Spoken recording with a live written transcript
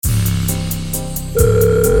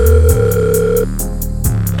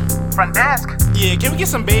Front desk. Yeah, can we get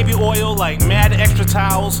some baby oil, like mad extra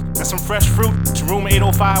towels, and some fresh fruit to room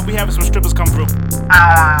 805? We having some strippers come through.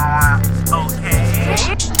 Okay.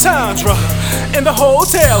 Tantra in the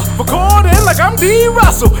hotel, recording like I'm D.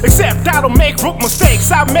 Russell. Except I don't make rook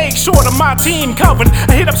mistakes, I make sure that my team covered.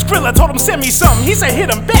 I hit up Skrilla, told him send me something. He said hit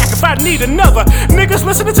him back if I need another. Niggas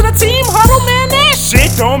listening to the team huddle, man, that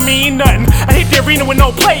shit don't mean nothing. I hit the arena with no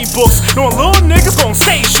playbooks, knowing little niggas gon'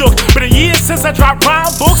 stay shook. Been a year since I dropped rhyme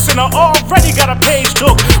books, and I already got a page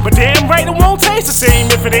took. But damn right it won't taste the same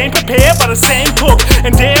if it ain't prepared by the same cook.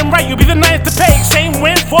 And damn right you'll be the ninth to pay, same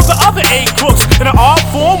win for the other 8 crooks. In an art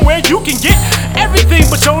form where you can get everything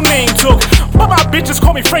but your name took. But my bitches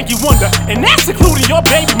call me Frankie Wonder, and that's including your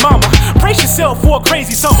baby mama. Brace yourself for a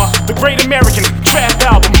crazy summer, the Great American Trap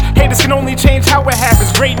album. Haters can only change how it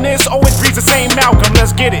happens. Greatness always breeds the same outcome.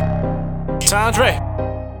 Let's get it. Andre,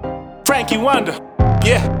 Frankie Wonder,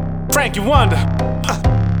 yeah, Frankie Wonder,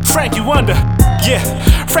 Frankie Wonder, yeah,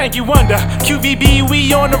 Frankie Wonder. QVB,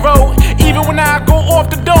 we on the road. Even when I go off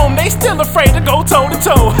the dome, they still afraid to go toe to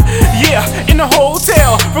toe. Yeah, in the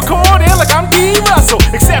hotel, recording like I'm D. Russell.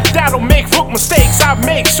 Except I don't make rook mistakes, I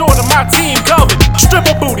make sure that my team covered.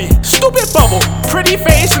 Stripper booty, stupid bubble, pretty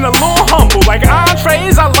face and a little humble. Like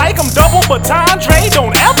entrees, I like them double, but Andre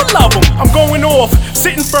don't ever love them. I'm going off,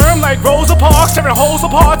 sitting firm like Rosa Parks, tearing holes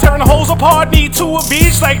apart, tearing the holes apart. Need to a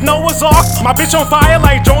beach like Noah's Ark. My bitch on fire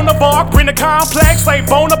like Joan of Arc, bring the complex like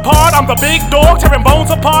Bonaparte. I'm the big dog, tearing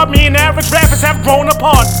bones apart. Me and average rappers have grown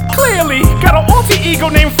apart. Clearly, got an alter ego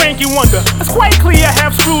named Frankie Wonder. It's quite clear I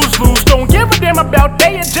have screws loose. Don't give a damn about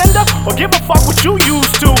their agenda, or give a fuck what you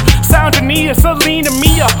used to. Sound Jania, Celine, and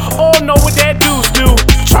Mia all know what that dudes do.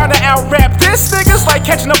 Trying to out-rap this niggas like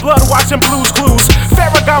catching the blood watching Blue's Clues.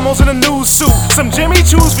 Ferragamo's in a new suit, some Jimmy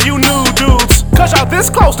Choos for you new dudes. Cause y'all this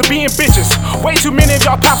close to being bitches, way too many of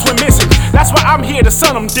y'all pops went missing. That's why I'm here to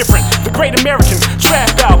son them different, the Great American Trap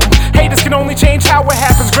album. Haters can only change how it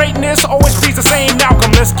happens. Greatness always breeds the same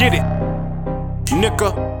outcome. Let's get it.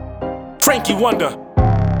 Nigga, Frankie Wonder,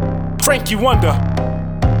 Frankie Wonder,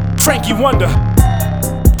 Frankie Wonder,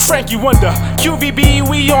 Frankie Wonder. QVB,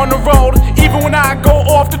 we on the road. Even when I go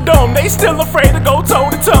off the dome, they still afraid to go toe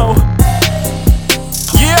to toe.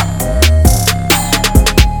 Yeah.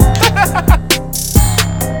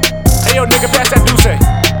 Hey yo, nigga, pass that Douce.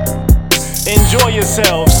 Enjoy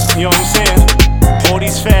yourselves, you know what I'm saying? All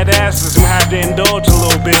these fat asses gonna have to indulge a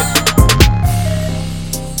little bit.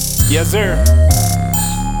 Yes, sir.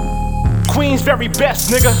 Queen's very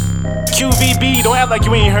best, nigga. QVB, don't act like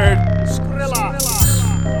you ain't heard.